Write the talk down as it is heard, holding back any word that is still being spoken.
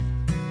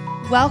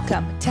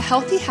Welcome to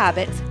Healthy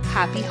Habits,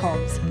 Happy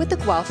Homes with the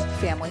Guelph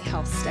Family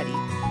Health Study,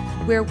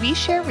 where we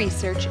share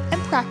research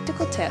and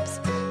practical tips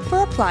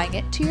for applying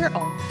it to your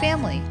own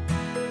family.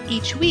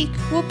 Each week,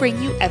 we'll bring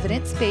you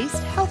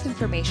evidence-based health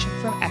information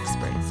from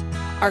experts.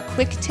 Our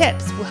quick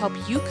tips will help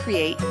you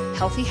create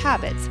healthy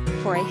habits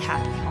for a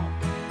happy home.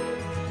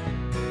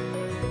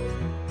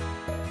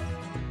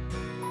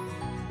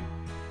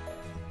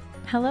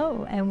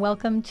 Hello, and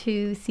welcome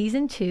to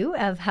Season 2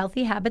 of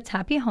Healthy Habits,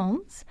 Happy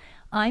Homes.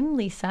 I'm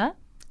Lisa.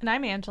 And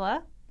I'm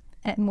Angela.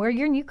 And we're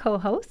your new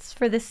co-hosts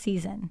for this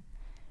season.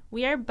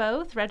 We are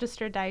both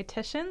registered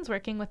dietitians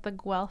working with the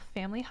Guelph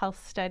Family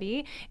Health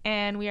Study,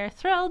 and we are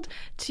thrilled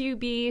to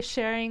be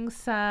sharing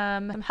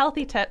some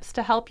healthy tips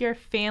to help your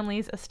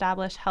families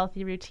establish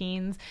healthy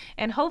routines,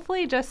 and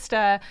hopefully just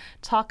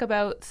talk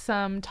about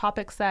some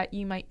topics that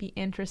you might be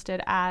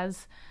interested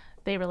as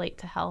they relate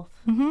to health.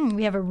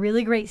 We have a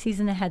really great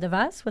season ahead of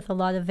us with a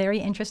lot of very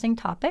interesting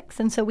topics,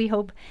 and so we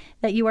hope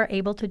that you are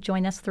able to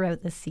join us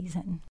throughout this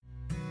season.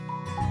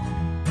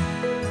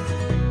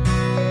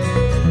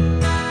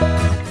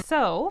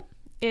 So,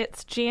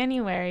 it's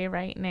January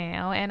right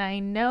now, and I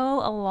know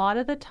a lot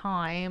of the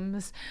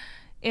times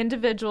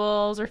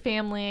individuals or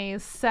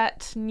families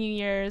set New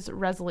Year's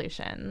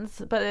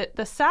resolutions, but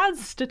the sad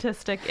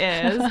statistic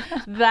is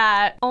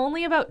that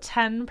only about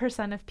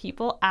 10% of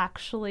people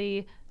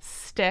actually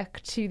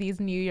stick to these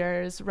New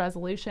Year's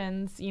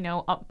resolutions,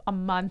 a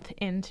month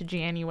into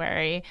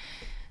January.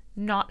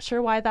 Not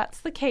sure why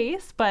that's the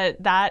case,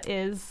 but that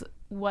is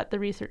what the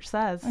research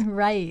says.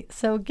 Right.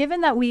 So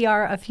given that we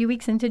are a few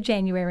weeks into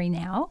January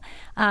now,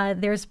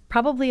 there's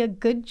probably a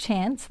good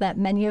chance that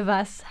many of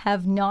us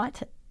have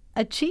not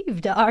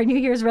achieved our New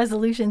Year's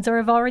resolutions or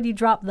have already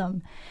dropped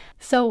them.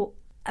 So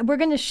we're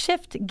going to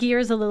shift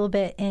gears a little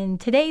bit in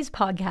today's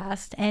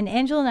podcast, and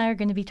Angela and I are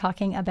going to be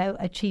talking about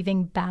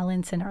achieving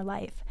balance in our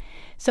life.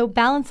 So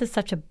balance is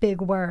such a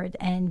big word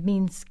and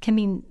can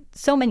mean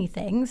so many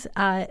things.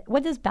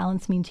 What does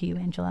balance mean to you,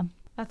 Angela?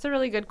 That's a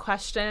really good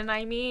question.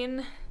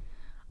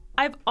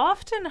 I've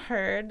often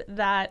heard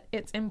that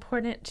it's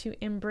important to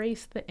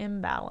embrace the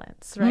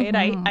imbalance, right?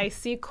 Mm-hmm. I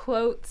see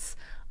quotes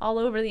all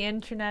over the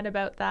internet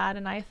about that,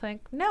 and I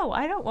think, no,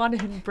 I don't want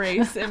to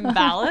embrace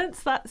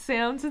imbalance. That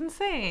sounds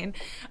insane.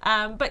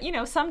 But,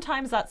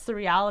 sometimes that's the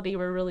reality.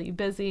 We're really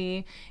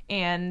busy,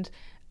 and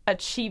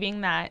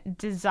achieving that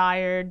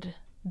desired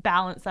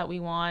balance that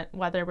we want,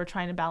 whether we're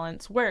trying to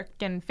balance work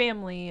and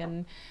family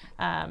and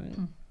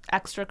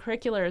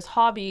extracurriculars,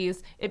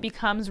 hobbies, it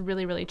becomes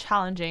really, really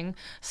challenging.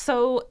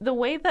 So the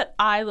way that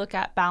I look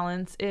at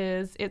balance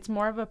is it's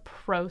more of a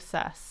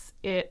process.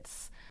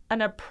 It's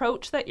an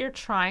approach that you're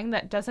trying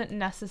that doesn't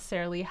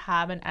necessarily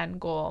have an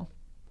end goal.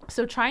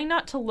 So trying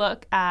not to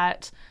look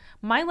at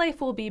my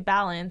life will be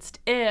balanced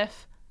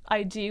if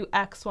I do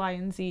X, Y,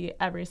 and Z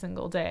every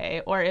single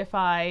day, or if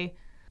I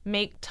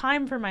make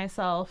time for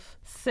myself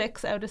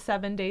 6 out of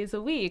 7 days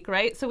a week,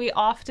 right? So we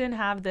often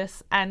have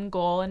this end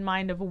goal in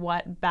mind of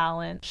what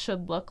balance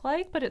should look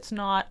like, but it's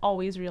not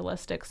always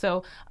realistic.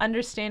 So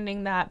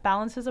understanding that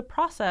balance is a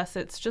process.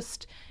 It's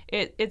just,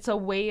 it's a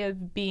way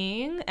of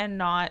being and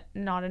not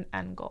an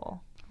end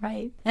goal.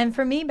 Right. And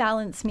for me,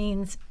 balance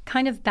means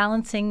kind of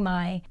balancing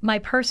my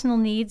personal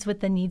needs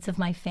with the needs of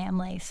my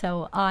family.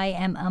 So I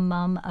am a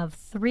mom of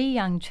 3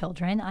 young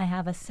children. I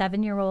have a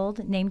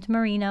 7-year-old named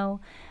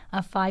Marino,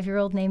 a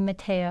 5-year-old named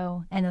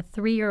Mateo, and a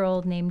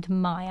 3-year-old named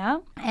Maya.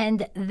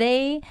 And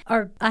they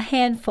are a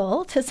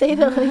handful, to say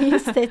the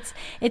least.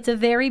 It's a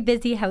very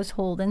busy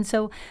household. And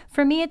so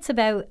for me, it's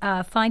about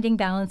finding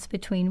balance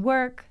between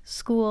work,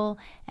 school,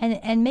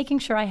 and making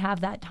sure I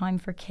have that time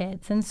for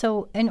kids. And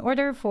so in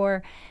order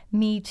for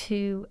me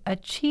to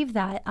achieve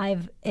that,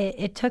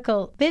 it took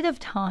a bit of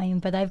time,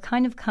 but I've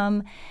kind of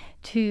come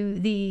to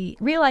the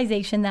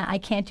realization that I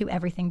can't do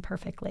everything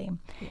perfectly.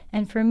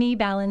 And for me,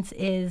 balance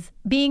is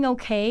being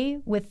okay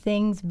with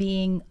things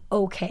being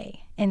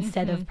okay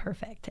instead of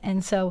perfect.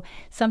 And so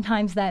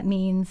sometimes that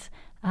means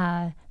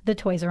the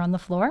toys are on the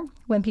floor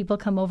when people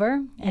come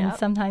over. And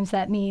sometimes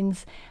that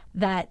means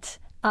that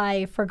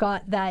I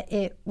forgot that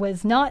it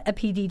was not a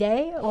PD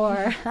day,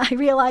 or I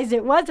realized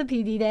it was a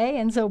PD day,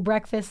 and so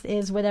breakfast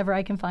is whatever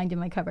I can find in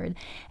my cupboard.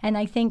 And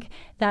I think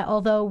that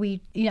although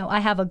I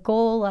have a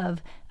goal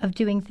of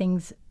doing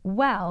things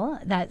well,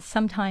 that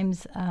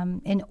sometimes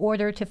in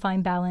order to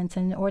find balance,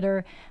 in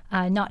order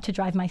not to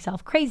drive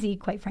myself crazy,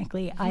 quite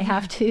frankly, I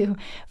have to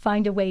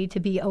find a way to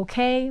be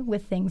okay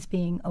with things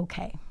being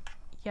okay.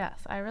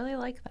 Yes, I really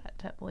like that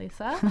tip,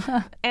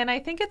 Lisa. And I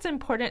think it's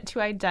important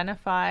to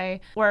identify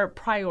or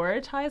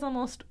prioritize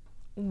almost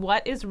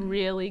what is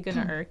really going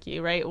to irk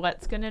you, right?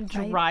 What's going to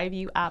drive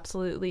you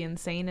absolutely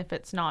insane if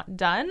it's not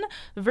done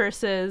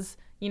versus,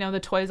 the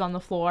toys on the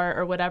floor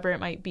or whatever it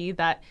might be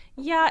that,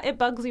 it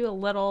bugs you a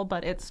little,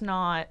 but it's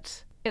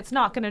not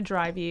going to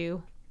drive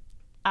you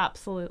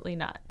absolutely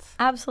nuts.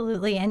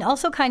 Absolutely. And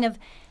also kind of,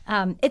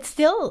 it's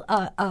still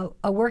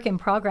a work in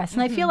progress.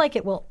 And I feel like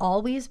it will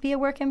always be a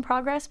work in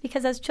progress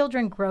because as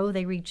children grow,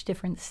 they reach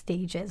different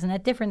stages. And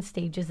at different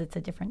stages, it's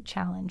a different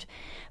challenge.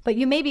 But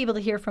you may be able to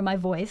hear from my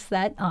voice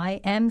that I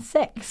am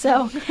sick.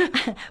 So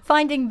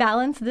finding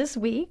balance this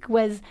week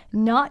was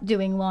not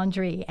doing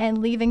laundry and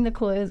leaving the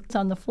clothes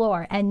on the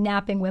floor and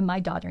napping when my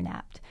daughter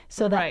napped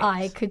so that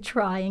I could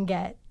try and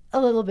get a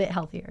little bit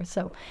healthier.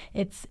 So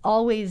it's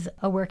always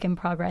a work in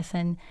progress.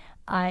 And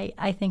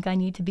I think I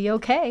need to be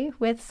okay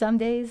with some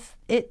days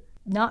it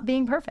not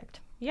being perfect.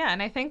 Yeah,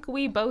 and I think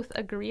we both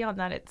agree on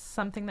that. It's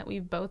something that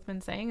we've both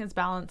been saying is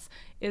balance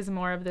is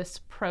more of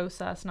this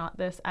process, not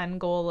this end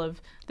goal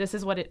of this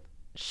is what it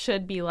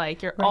should be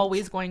like. You're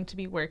always going to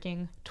be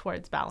working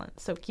towards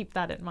balance. So keep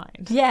that in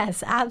mind.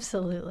 Yes,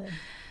 absolutely.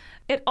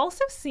 It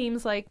also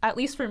seems like, at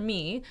least for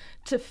me,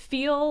 to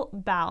feel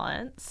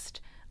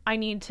balanced, I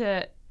need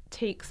to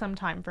take some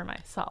time for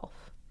myself.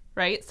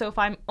 Right? So if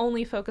I'm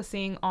only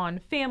focusing on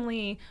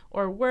family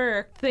or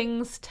work,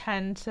 things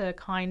tend to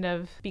kind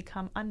of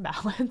become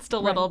unbalanced a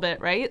little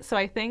bit, right? So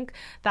I think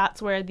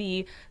that's where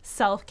the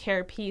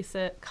self-care piece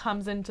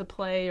comes into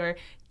play, or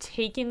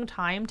taking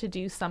time to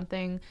do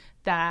something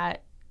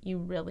that you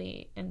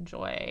really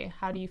enjoy.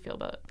 How do you feel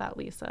about that,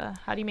 Lisa?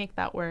 How do you make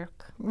that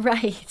work?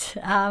 Right.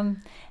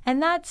 And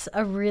that's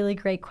a really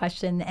great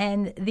question.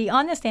 And the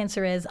honest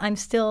answer is I'm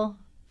still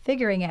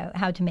figuring out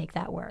how to make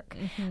that work.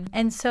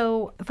 And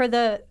so for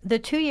the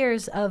 2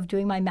 years of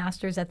doing my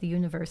master's at the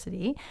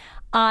university,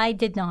 I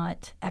did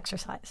not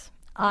exercise.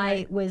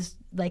 I was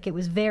like, it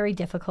was very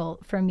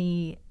difficult for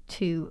me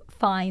to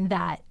find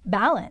that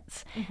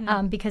balance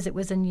because it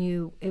was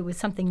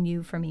something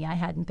new for me. I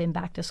hadn't been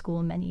back to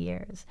school in many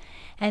years.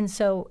 And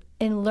so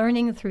in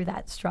learning through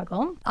that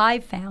struggle, I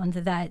found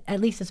that, at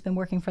least it's been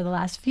working for the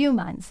last few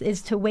months,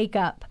 is to wake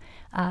up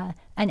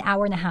an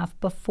hour and a half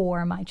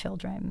before my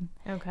children.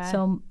 Okay.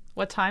 So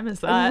what time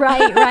is that?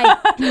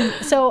 Right.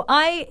 So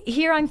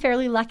I'm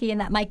fairly lucky in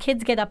that my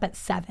kids get up at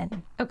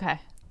 7. Okay.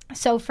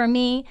 So for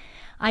me,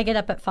 I get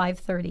up at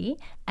 5:30,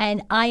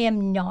 and I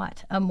am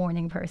not a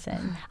morning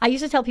person. I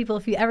used to tell people,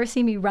 if you ever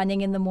see me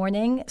running in the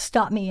morning,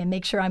 stop me and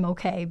make sure I'm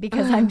okay,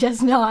 because I'm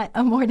just not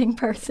a morning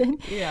person.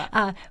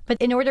 Yeah. But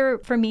in order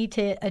for me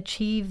to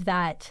achieve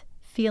that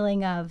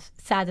feeling of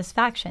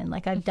satisfaction,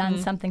 like I've done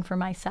something for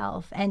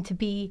myself, and to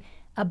be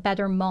a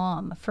better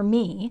mom for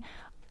me,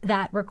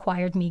 that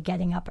required me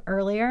getting up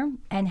earlier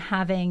and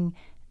having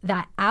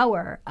that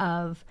hour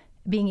of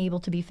being able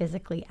to be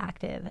physically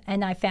active.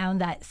 And I found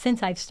that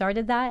since I've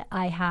started that,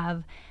 I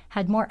have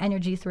had more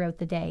energy throughout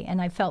the day,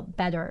 and I felt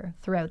better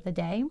throughout the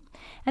day.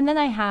 And then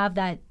I have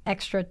that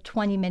extra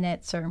 20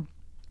 minutes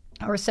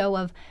or so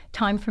of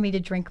time for me to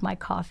drink my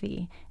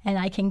coffee. And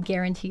I can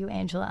guarantee you,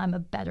 Angela, I'm a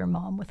better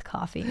mom with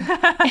coffee.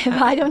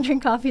 If I don't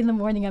drink coffee in the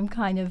morning, I'm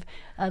kind of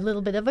a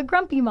little bit of a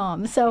grumpy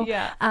mom. So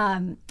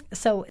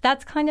So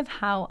that's kind of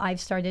how I've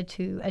started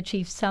to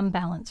achieve some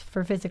balance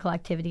for physical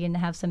activity and to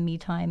have some me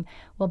time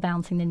while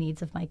balancing the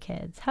needs of my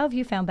kids. How have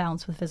you found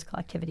balance with physical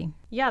activity?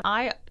 Yeah,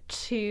 I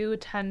too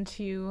tend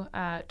to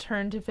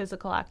turn to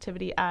physical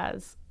activity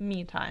as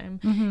me time.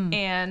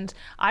 And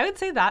I would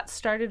say that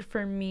started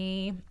for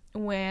me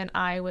when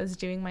I was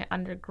doing my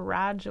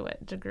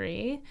undergraduate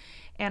degree.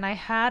 And I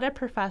had a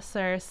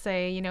professor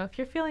say, if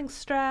you're feeling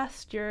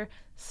stressed, you're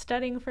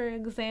studying for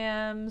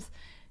exams,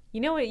 you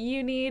know what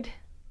you need?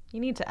 You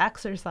need to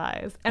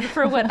exercise. And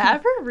for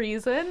whatever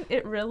reason,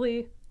 it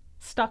really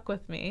stuck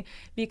with me,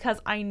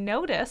 because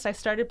I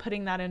started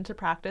putting that into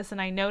practice,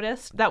 and I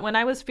noticed that when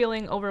I was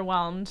feeling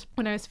overwhelmed,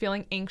 when I was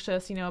feeling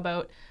anxious,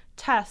 about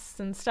tests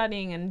and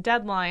studying and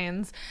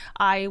deadlines,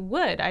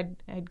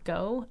 I'd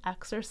go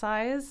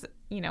exercise.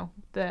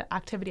 The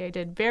activity I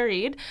did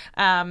varied,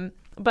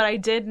 but I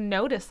did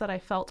notice that I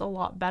felt a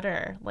lot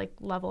better, like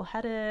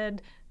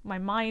level-headed. My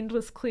mind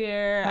was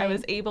clear. I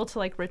was able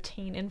to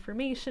retain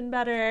information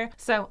better.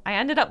 So I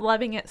ended up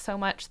loving it so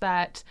much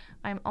that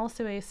I'm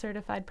also a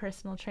certified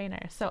personal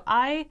trainer. So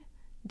I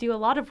do a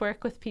lot of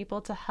work with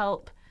people to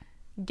help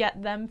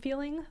get them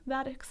feeling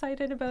that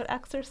excited about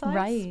exercise.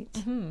 Right.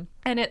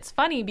 And it's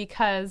funny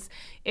because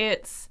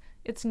it's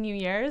New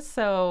Year's,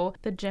 so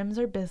the gyms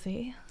are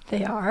busy.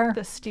 They are.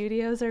 The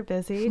studios are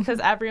busy because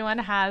everyone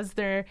has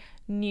their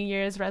New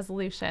Year's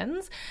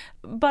resolutions.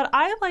 But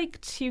I like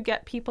to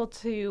get people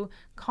to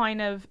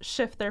kind of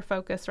shift their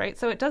focus, right?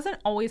 So it doesn't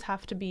always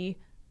have to be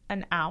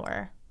an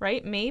hour,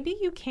 right? Maybe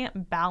you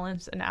can't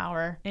balance an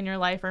hour in your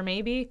life, or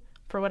maybe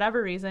for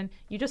whatever reason,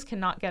 you just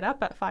cannot get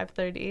up at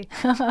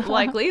 5:30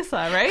 like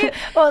Lisa, right?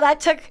 Well, that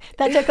took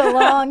a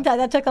long time.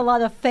 That took a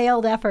lot of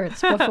failed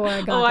efforts before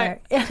I got there.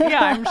 Yeah,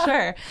 I'm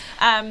sure.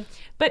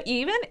 But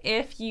even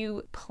if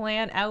you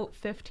plan out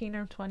 15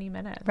 or 20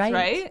 minutes,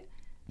 right?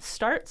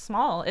 Start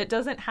small. It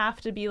doesn't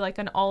have to be like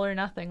an all or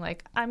nothing,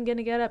 like I'm going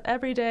to get up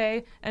every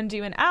day and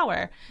do an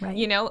hour. Right.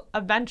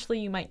 Eventually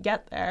you might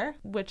get there,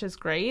 which is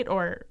great,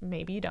 or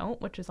maybe you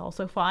don't, which is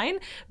also fine.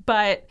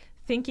 But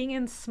thinking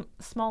in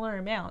smaller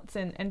amounts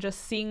and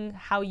just seeing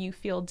how you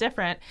feel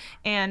different.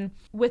 And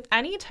with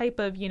any type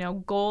of,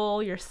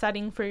 goal you're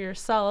setting for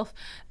yourself,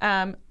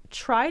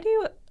 try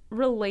to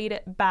relate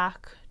it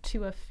back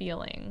to a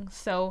feeling.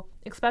 So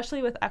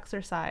especially with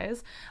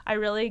exercise, I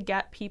really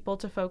get people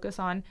to focus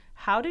on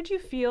how did you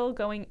feel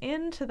going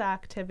into the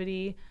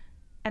activity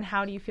and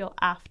how do you feel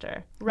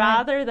after,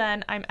 rather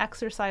than I'm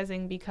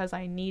exercising because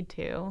I need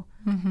to,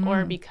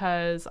 or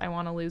because I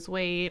want to lose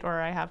weight, or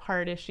I have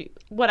heart issues,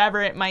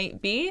 whatever it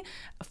might be,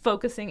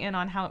 focusing in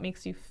on how it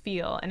makes you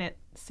feel. And it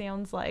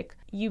sounds like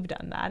you've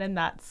done that, and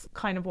that's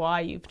kind of why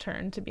you've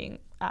turned to being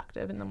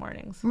active in the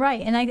mornings.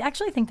 Right. And I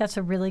actually think that's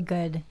a really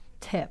good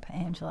tip,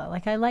 Angela.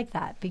 Like, I like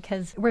that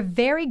because we're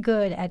very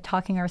good at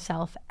talking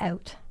ourselves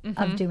out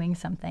of doing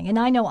something. And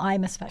I know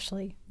I'm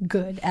especially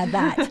good at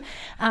that.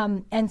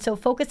 And so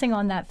focusing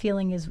on that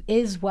feeling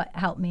is what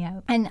helped me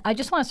out. And I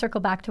just want to circle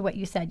back to what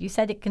you said. You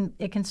said it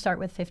can start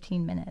with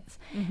 15 minutes.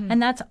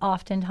 And that's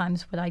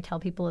oftentimes what I tell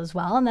people as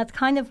well. And that's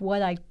kind of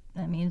what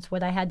it's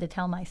what I had to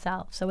tell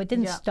myself. So it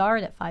didn't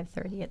start at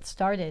 5:30. It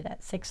started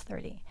at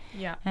 6:30.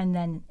 Yeah. And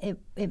then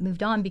it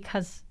moved on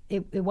because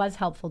it was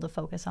helpful to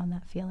focus on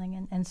that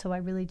feeling. And so I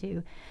really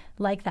do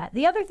like that.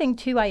 The other thing,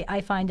 too,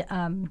 I find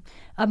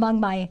among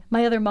my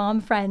other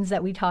mom friends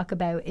that we talk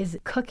about is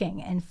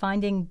cooking and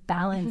finding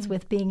balance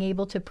with being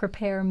able to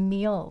prepare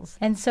meals.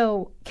 And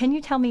so can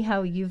you tell me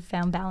how you've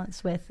found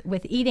balance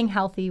with eating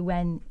healthy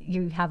when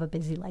you have a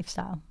busy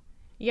lifestyle?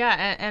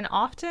 Yeah, and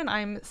often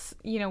I'm,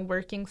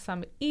 working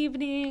some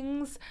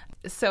evenings,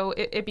 so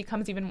it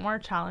becomes even more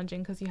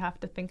challenging because you have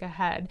to think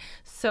ahead.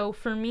 So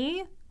for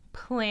me,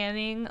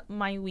 planning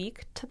my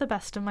week to the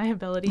best of my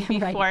ability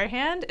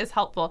beforehand is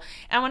helpful.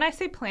 And when I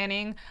say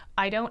planning,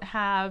 I don't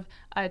have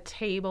a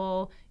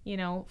table,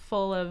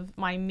 full of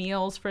my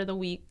meals for the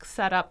week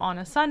set up on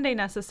a Sunday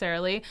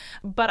necessarily,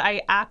 but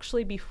I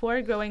actually,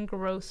 before going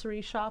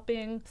grocery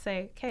shopping,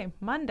 say, okay,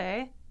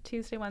 Monday,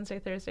 Tuesday, Wednesday,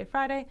 Thursday,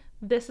 Friday,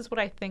 this is what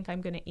I think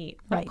I'm going to eat.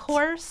 Right. Of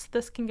course,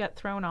 this can get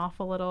thrown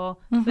off a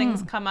little.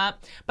 Things come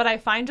up. But I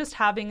find just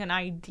having an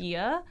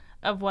idea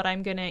of what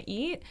I'm going to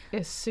eat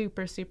is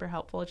super, super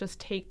helpful. It just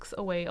takes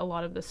away a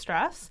lot of the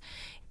stress.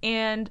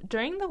 And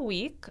during the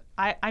week,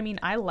 I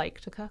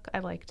like to cook. I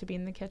like to be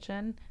in the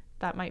kitchen.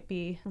 That might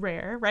be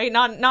rare, right?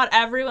 Not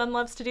everyone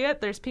loves to do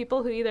it. There's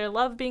people who either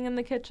love being in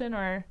the kitchen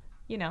or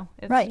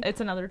it's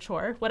another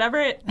chore, whatever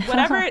it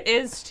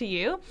is to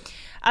you.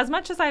 As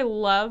much as I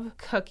love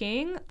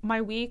cooking,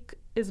 my week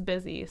is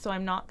busy, so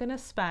I'm not going to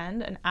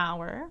spend an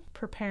hour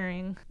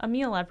preparing a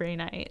meal every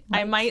night.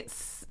 Right. I might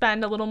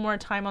spend a little more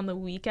time on the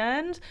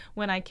weekend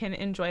when I can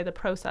enjoy the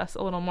process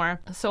a little more.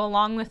 So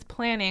along with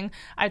planning,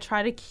 I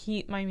try to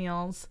keep my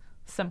meals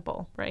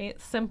simple, right?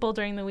 Simple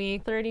during the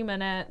week, 30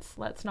 minutes.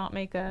 Let's not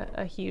make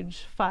a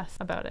huge fuss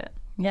about it.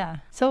 Yeah.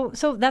 So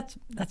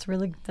that's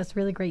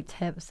really great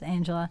tips,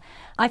 Angela.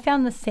 I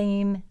found the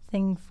same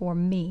thing for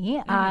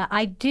me.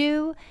 I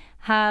do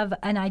have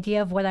an idea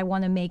of what I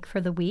want to make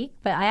for the week,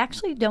 but I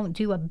actually don't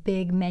do a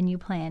big menu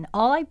plan.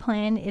 All I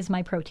plan is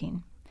my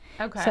protein.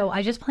 Okay. So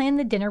I just plan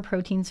the dinner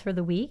proteins for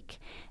the week.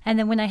 And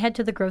then when I head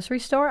to the grocery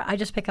store, I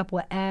just pick up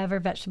whatever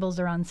vegetables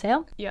are on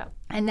sale. Yeah.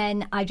 And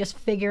then I just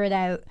figure it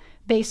out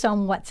based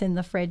on what's in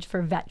the fridge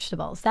for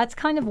vegetables. That's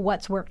kind of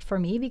what's worked for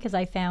me because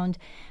I found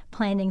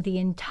planning the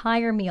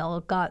entire meal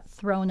got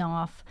thrown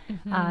off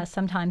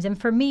sometimes. And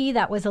for me,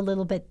 that was a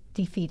little bit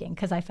defeating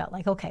because I felt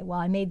like, okay, well,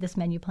 I made this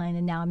menu plan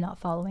and now I'm not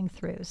following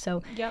through.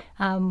 So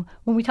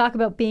when we talk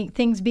about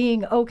things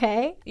being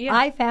okay,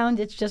 I found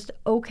it's just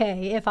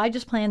okay if I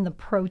just plan the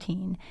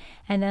protein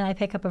and then I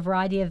pick up a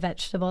variety of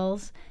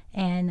vegetables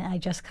and I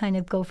just kind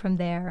of go from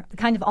there,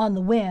 kind of on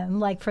the whim,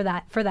 like for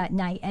that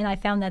night. And I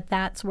found that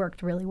that's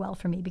worked really well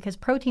for me because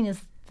protein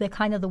is the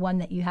kind of the one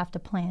that you have to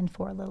plan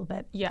for a little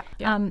bit. Yeah.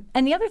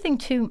 And the other thing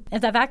too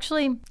is I've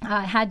actually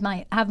have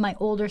my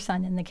older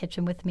son in the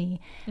kitchen with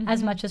me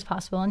as much as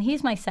possible, and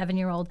he's my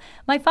 7-year-old.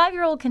 My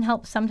 5-year-old can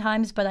help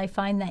sometimes, but I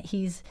find that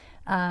he's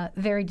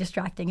very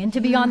distracting. And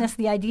to be honest,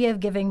 the idea of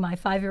giving my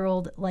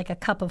 5-year-old like a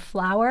cup of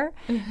flour,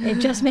 it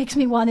just makes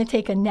me want to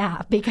take a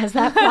nap because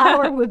that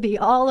flour would be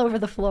all over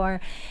the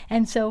floor.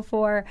 And so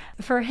for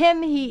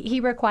him, he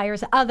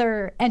requires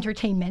other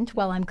entertainment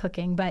while I'm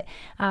cooking. But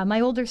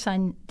my older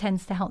son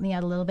tends to help me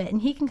out a little bit,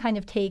 and he can kind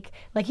of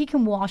he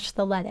can wash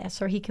the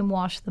lettuce or he can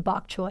wash the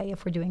bok choy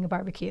if we're doing a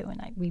barbecue,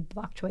 and we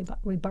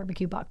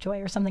barbecue bok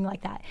choy or something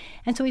like that.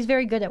 And so he's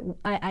very good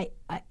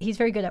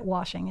at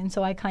washing, and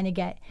so I kind of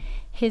get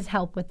his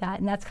help with that,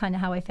 and that's kind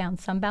of how I found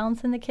some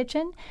balance in the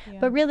kitchen.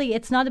 But really,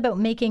 it's not about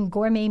making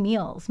gourmet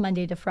meals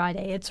Monday to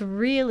Friday. It's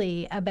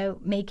really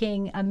about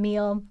making a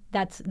meal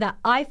that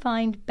I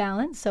find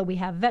balanced. So we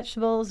have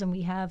vegetables and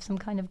we have some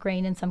kind of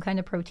grain and some kind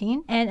of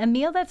protein, and a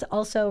meal that's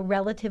also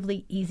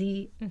relatively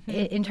easy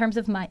in terms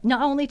of not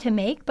only to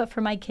make, but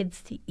for my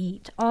kids to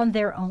eat on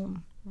their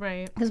own.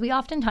 Right. Because we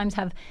oftentimes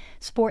have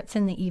sports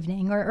in the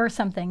evening or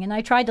something. And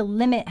I try to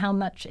limit how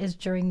much is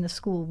during the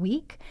school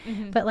week.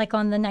 But like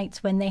on the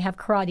nights when they have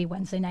karate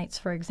Wednesday nights,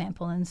 for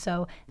example. And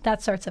so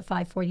that starts at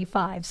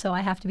 5:45. So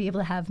I have to be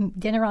able to have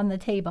dinner on the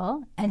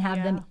table and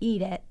have them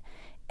eat it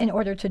in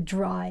order to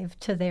drive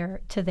to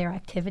their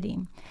activity.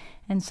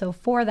 And so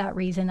for that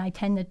reason, I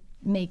tend to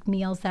make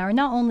meals that are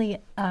not only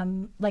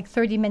like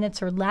 30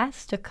 minutes or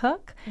less to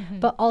cook,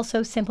 but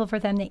also simple for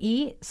them to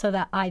eat so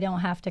that I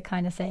don't have to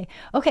kind of say,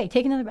 okay,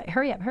 take another bite,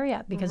 hurry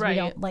up, because we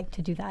don't like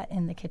to do that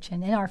in the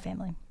kitchen in our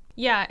family.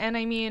 Yeah, and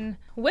I mean,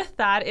 with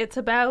that, it's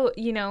about,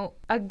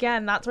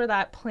 again, that's where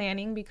that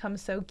planning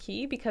becomes so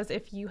key, because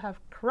if you have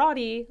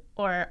karate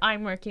or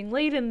I'm working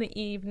late in the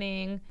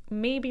evening,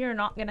 maybe you're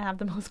not going to have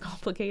the most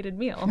complicated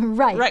meal.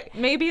 Right.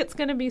 Maybe it's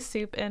going to be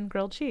soup and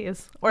grilled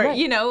cheese or,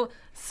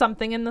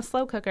 something in the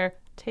slow cooker.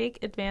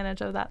 Take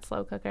advantage of that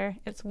slow cooker.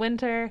 It's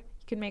winter.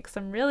 You can make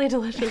some really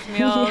delicious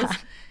meals.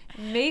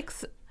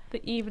 Makes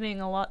the evening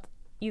a lot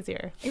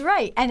easier.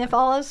 Right. And if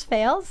all else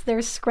fails,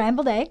 there's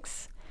scrambled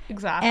eggs.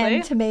 Exactly.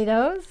 And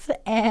tomatoes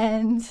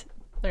and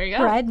there you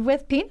go. Bread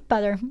with peanut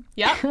butter.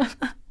 Yep.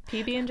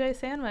 PB&J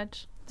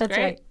sandwich. That's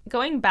great. Right.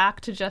 Going back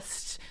to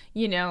just,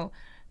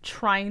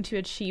 trying to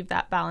achieve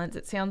that balance,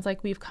 it sounds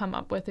like we've come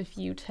up with a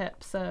few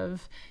tips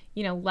of,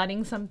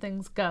 letting some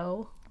things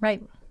go.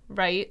 Right.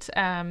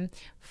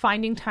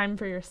 Finding time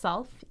for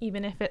yourself,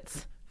 even if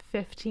it's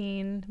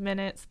 15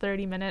 minutes,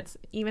 30 minutes,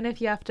 even if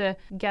you have to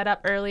get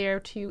up earlier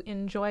to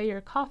enjoy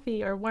your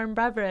coffee or warm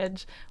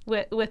beverage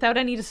without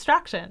any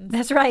distractions.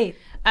 That's right.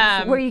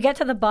 Where you get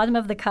to the bottom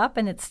of the cup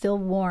and it's still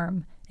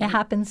warm. It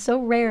happens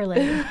so rarely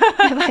if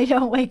I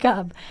don't wake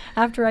up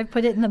after I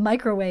put it in the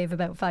microwave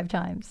about 5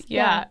 times.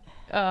 Yeah.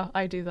 Oh,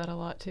 I do that a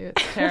lot too.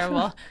 It's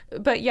terrible.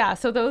 But yeah,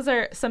 so those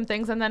are some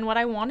things. And then what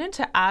I wanted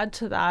to add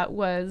to that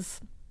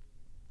was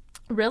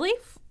really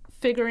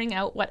figuring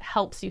out what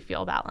helps you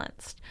feel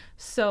balanced.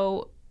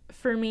 So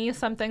for me,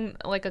 something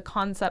like a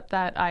concept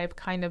that I've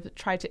kind of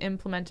tried to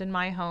implement in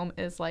my home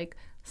is like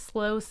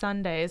slow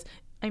Sundays.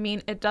 I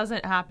mean, it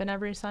doesn't happen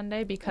every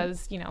Sunday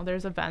because,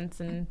 there's events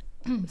and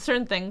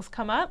certain things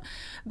come up.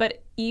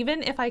 But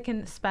even if I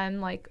can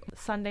spend like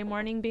Sunday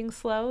morning being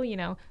slow,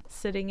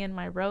 sitting in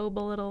my robe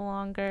a little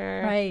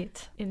longer,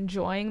 right,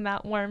 enjoying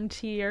that warm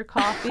tea or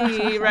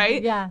coffee,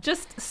 right? Yeah.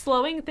 Just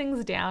slowing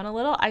things down a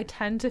little, I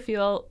tend to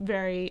feel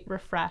very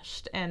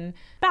refreshed and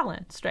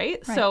balanced,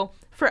 right? So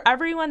for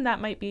everyone,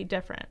 that might be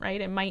different,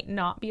 right? It might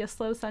not be a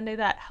slow Sunday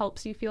that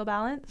helps you feel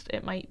balanced.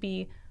 It might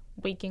be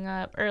waking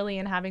up early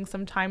and having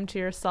some time to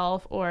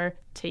yourself or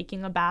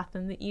taking a bath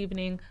in the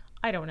evening.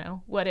 I don't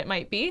know what it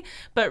might be,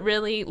 but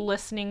really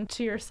listening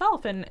to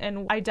yourself and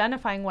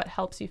identifying what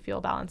helps you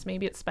feel balanced.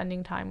 Maybe it's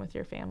spending time with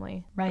your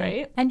family,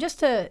 right? And just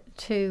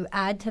to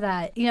add to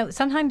that,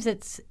 sometimes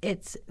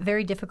it's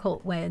very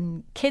difficult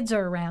when kids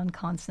are around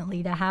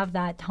constantly to have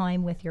that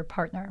time with your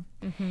partner.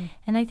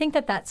 And I think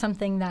that that's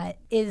something that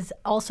is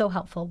also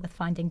helpful with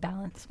finding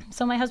balance.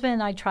 So my husband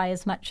and I try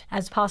as much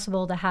as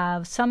possible to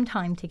have some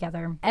time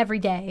together every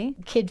day,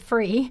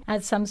 kid-free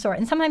at some sort.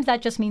 And sometimes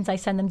that just means I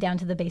send them down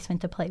to the basement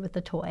to play with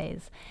the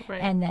toys.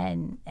 Right. And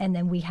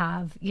then we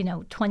have,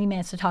 20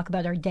 minutes to talk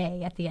about our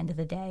day at the end of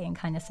the day and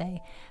kind of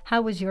say,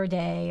 how was your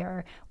day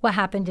or what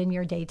happened in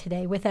your day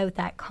today without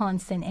that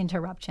constant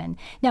interruption.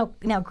 Now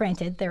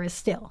granted, there is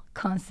still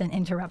constant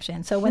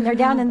interruption. So when they're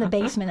down in the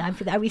basement,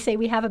 we say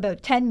we have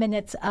about 10 minutes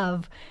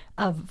of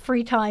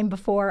free time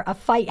before a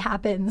fight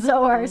happens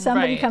or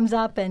somebody comes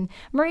up and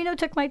Marino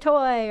took my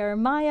toy or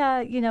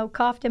Maya,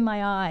 coughed in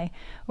my eye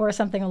or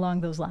something along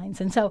those lines.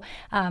 And so,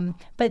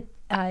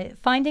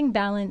 finding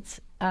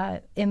balance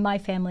in my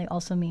family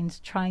also means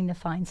trying to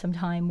find some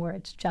time where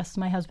it's just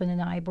my husband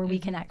and I, where we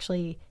can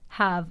actually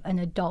have an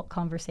adult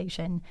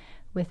conversation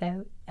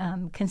without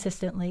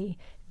consistently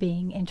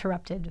being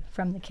interrupted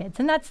from the kids.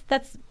 And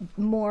that's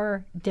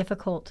more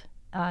difficult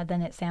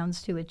than it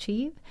sounds to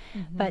achieve.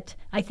 But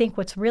I think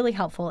what's really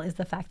helpful is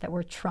the fact that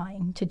we're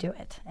trying to do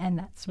it, and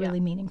that's really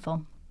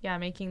meaningful. Yeah,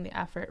 making the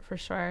effort for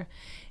sure.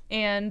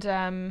 And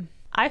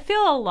I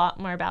feel a lot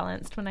more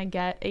balanced when I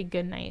get a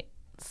good night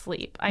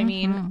sleep. I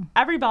mean,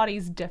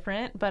 everybody's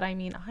different, but I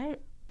mean,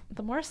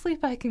 the more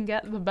sleep I can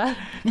get, the better.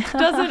 It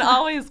doesn't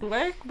always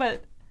work,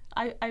 but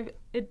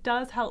it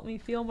does help me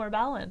feel more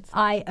balanced.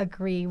 I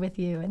agree with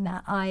you in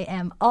that I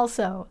am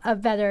also a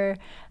better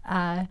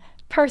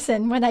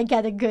person when I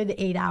get a good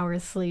 8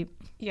 hours sleep.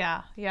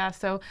 Yeah.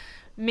 So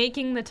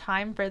making the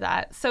time for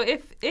that. So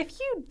if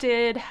you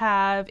did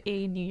have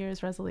a New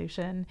Year's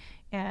resolution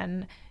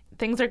and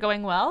things are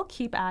going well,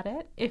 keep at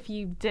it. If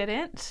you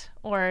didn't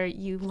or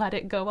you let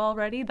it go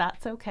already,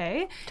 that's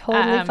okay.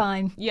 Totally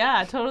fine.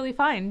 Yeah, totally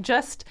fine.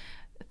 Just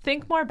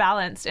think more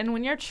balanced. And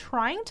when you're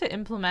trying to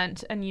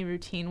implement a new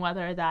routine,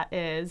 whether that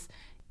is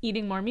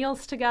eating more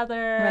meals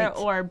together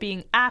or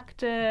being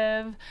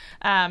active,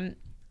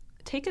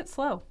 take it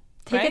slow.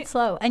 Take it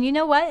slow. And you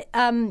know what?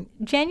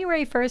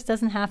 January 1st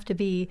doesn't have to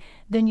be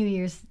the New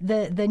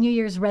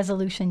Year's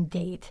resolution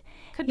date.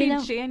 Could be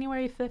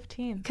January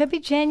 15th. Could be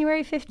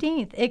January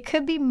 15th. It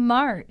could be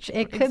March.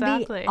 It could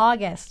be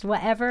August.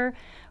 Whatever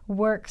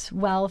works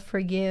well for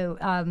you.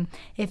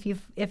 If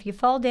you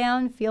fall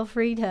down, feel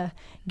free to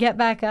get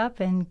back up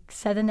and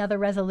set another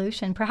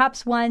resolution.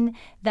 Perhaps one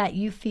that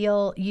you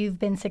feel you've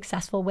been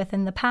successful with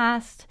in the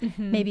past.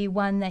 Maybe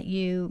one that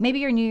maybe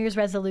your New Year's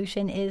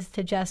resolution is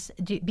to just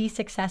be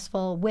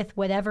successful with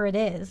whatever it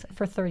is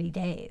for 30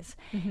 days.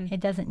 It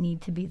doesn't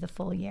need to be the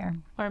full year.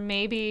 Or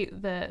maybe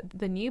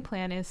the new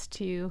plan is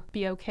to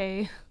be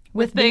okay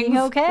with being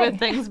okay. With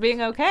things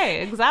being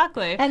okay,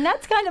 exactly. And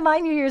that's kind of my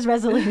New Year's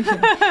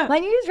resolution. My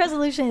New Year's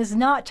resolution is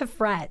not to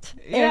fret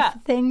if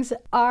things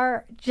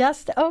are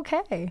just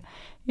okay.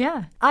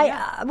 Yeah.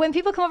 When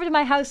people come over to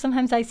my house,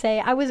 sometimes I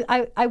say,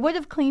 I would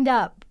have cleaned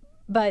up,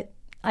 but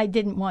I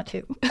didn't want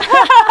to.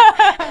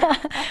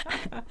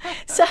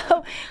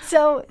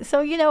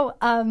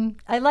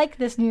 I like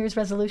this New Year's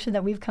resolution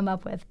that we've come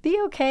up with. Be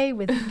okay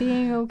with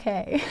being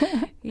okay.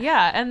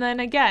 Yeah, and then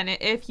again,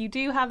 if you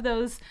do have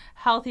those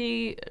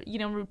healthy,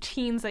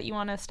 routines that you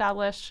want to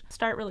establish,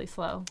 start really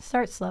slow.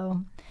 Start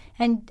slow.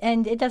 And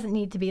it doesn't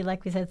need to be,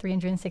 like we said,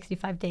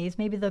 365 days.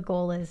 Maybe the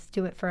goal is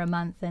do it for a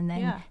month and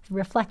then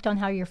reflect on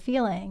how you're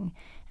feeling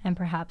and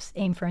perhaps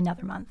aim for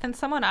another month. And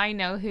someone I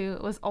know who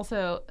was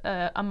also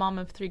a mom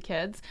of 3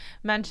 kids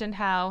mentioned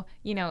how,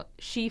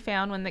 she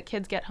found when the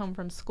kids get home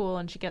from school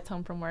and she gets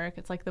home from work,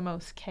 it's like the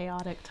most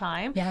chaotic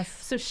time. Yes.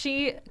 So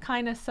she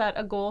kind of set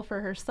a goal for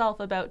herself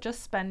about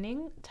just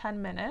spending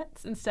 10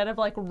 minutes instead of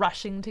like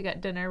rushing to get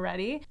dinner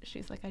ready.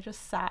 She's like, I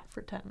just sat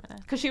for 10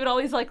 minutes. Because she would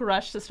always like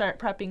rush to start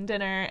prepping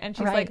dinner. And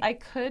she's like, I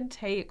could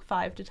take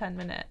 5 to 10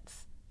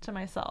 minutes to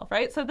myself,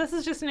 right? So this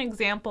is just an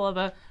example of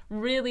a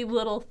really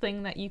little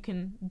thing that you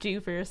can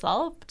do for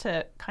yourself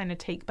to kind of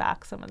take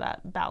back some of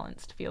that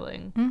balanced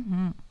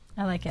feeling.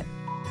 I like it.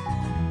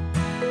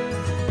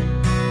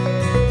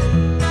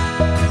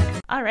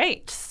 All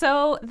right,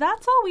 so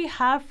that's all we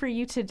have for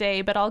you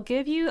today, but I'll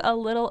give you a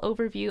little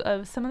overview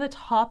of some of the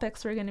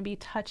topics we're going to be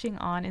touching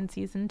on in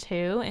season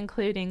 2,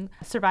 including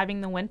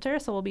surviving the winter.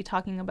 So we'll be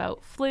talking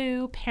about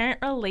flu, parent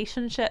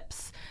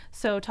relationships,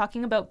 so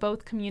talking about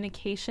both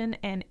communication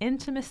and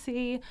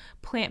intimacy,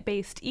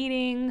 plant-based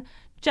eating,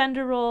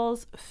 gender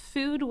roles,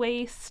 food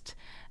waste,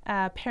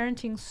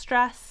 parenting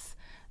stress,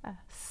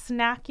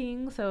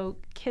 snacking, so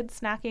kids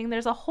snacking.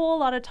 There's a whole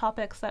lot of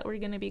topics that we're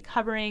going to be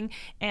covering,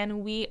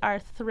 and we are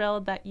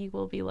thrilled that you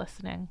will be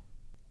listening.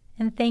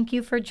 And thank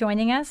you for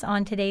joining us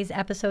on today's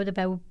episode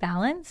about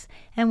balance,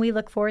 and we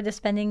look forward to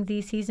spending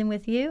the season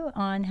with you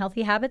on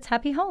Healthy Habits,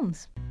 Happy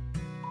Homes.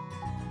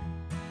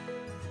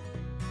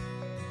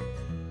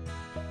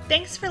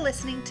 Thanks for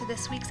listening to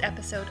this week's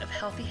episode of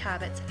Healthy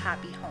Habits,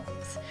 Happy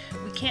Homes.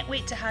 We can't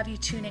wait to have you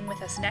tune in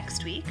with us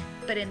next week,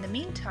 but in the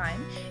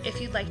meantime, if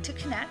you'd like to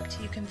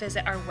connect, you can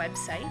visit our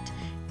website,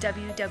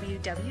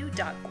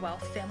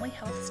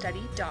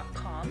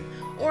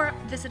 www.guelphfamilyhealthstudy.com, or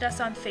visit us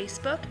on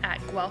Facebook at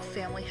Guelph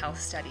Family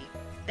Health Study.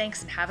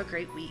 Thanks and have a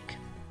great week.